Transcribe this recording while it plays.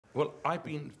Well,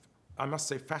 I must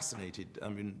say, fascinated, I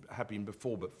mean, have been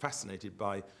before, but fascinated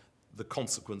by the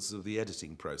consequences of the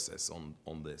editing process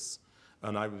on this.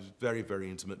 And I was very, very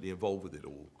intimately involved with it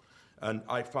all. And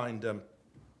I find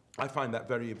that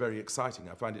very, very exciting.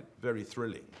 I find it very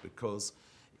thrilling because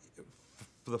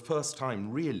for the first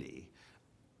time, really,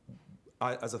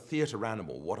 as a theatre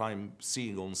animal, what I'm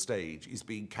seeing on stage is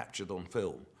being captured on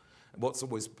film. What's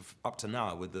always up to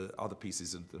now with the other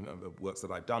pieces of the works that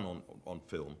I've done on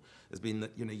film has been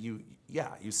that, you know,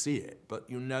 you see it, but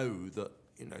you know that,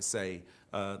 you know, say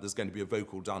there's going to be a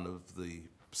vocal done of the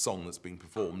song that's being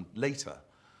performed later.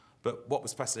 But what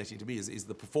was fascinating to me is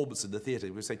the performance in the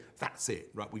theatre. We're saying, that's it,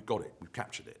 right, we've got it, we've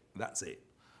captured it, that's it.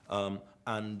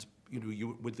 And you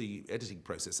know, with the editing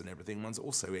process and everything, one's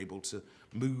also able to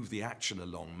move the action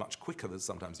along much quicker than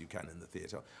sometimes you can in the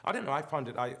theatre. I don't know, I find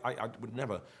it, I would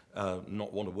never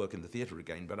not want to work in the theatre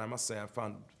again, but I must say I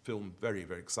found film very,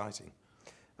 very exciting.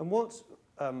 And what,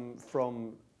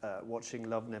 from watching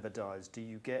Love Never Dies, do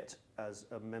you get as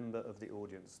a member of the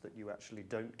audience that you actually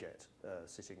don't get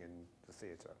sitting in the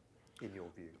theatre, in your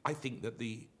view? I think that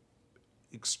the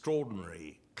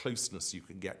extraordinary closeness you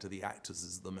can get to the actors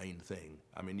is the main thing.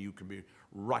 I mean, you can be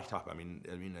right up. I mean,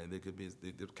 you know, there could be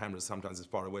the camera's sometimes as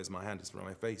far away as my hand is from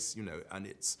my face, you know, and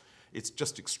it's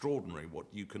just extraordinary what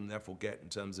you can therefore get in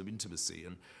terms of intimacy.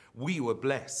 And we were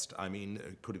blessed. I mean,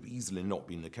 it could have easily not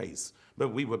been the case, but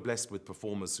we were blessed with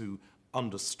performers who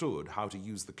understood how to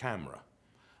use the camera.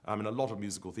 I mean, a lot of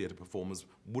musical theatre performers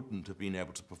wouldn't have been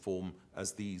able to perform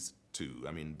as these two.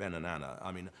 I mean, Ben and Anna.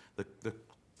 I mean, the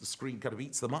screen kind of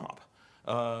eats them up,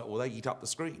 or they eat up the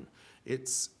screen.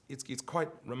 It's quite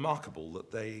remarkable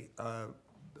that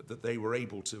they were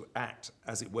able to act,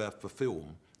 as it were, for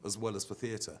film as well as for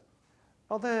theatre.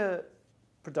 Are there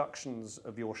productions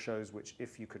of your shows which,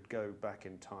 if you could go back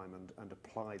in time and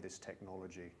apply this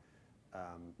technology,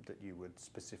 that you would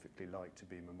specifically like to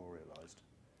be memorialised?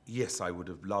 Yes, I would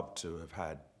have loved to have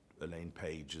had Elaine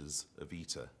Page as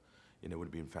Evita. You know, it would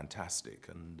have been fantastic.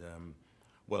 And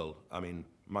well, I mean,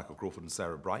 Michael Crawford and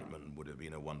Sarah Brightman would have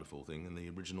been a wonderful thing in the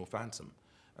original Phantom.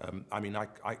 I mean, I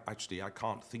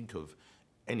can't think of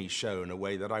any show in a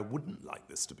way that I wouldn't like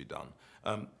this to be done.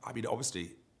 I mean,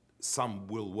 obviously, some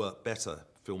will work better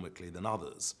filmically than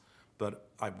others, but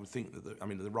I would think that,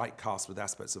 the right cast with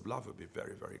aspects of love would be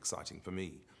very, very exciting for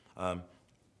me.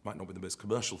 Might not be the most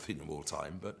commercial thing of all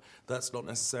time, but that's not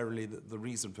necessarily the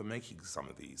reason for making some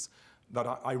of these.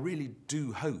 But I really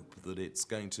do hope that it's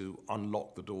going to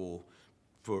unlock the door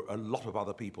for a lot of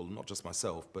other people, not just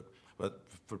myself, but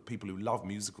for people who love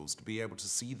musicals, to be able to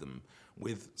see them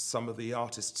with some of the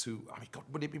artists who, I mean, God,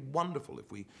 would it be wonderful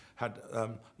if we had,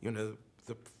 you know,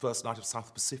 the first night of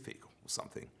South Pacific or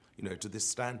something, you know, to this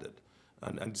standard.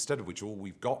 And instead of which, all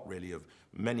we've got really of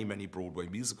many, many Broadway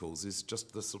musicals is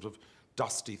just the sort of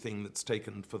dusty thing that's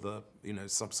taken for the, you know,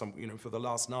 for the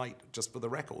last night, just for the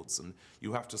records, and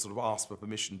you have to sort of ask for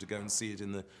permission to go and see it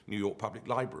in the New York Public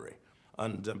Library,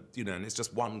 and you know, and it's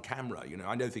just one camera. You know,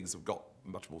 I know things have got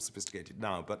much more sophisticated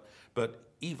now, but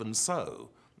even so,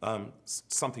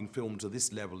 something filmed to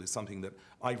this level is something that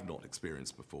I've not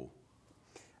experienced before.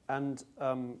 And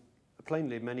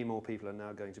plainly, many more people are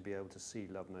now going to be able to see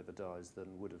Love Never Dies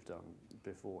than would have done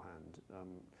beforehand.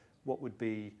 What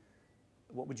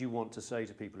would you want to say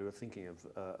to people who are thinking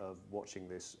of watching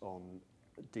this on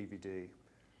DVD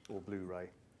or Blu-ray?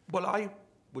 Well, I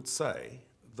would say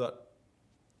that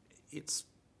it's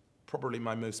probably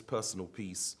my most personal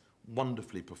piece,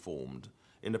 wonderfully performed,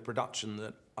 in a production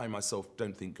that I myself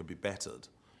don't think could be bettered.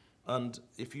 And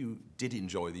if you did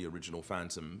enjoy the original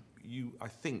Phantom, you, I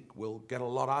think, will get a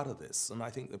lot out of this. And I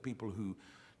think the people who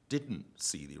didn't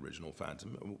see the original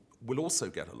Phantom will also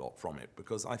get a lot from it,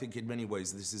 because I think in many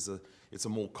ways this is it's a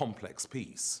more complex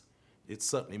piece. It's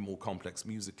certainly more complex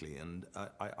musically, and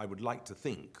I would like to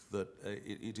think that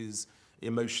it is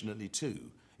emotionally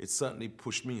too. It's certainly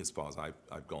pushed me as far as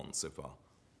I've gone so far.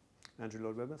 Andrew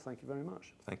Lloyd Webber, thank you very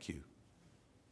much. Thank you.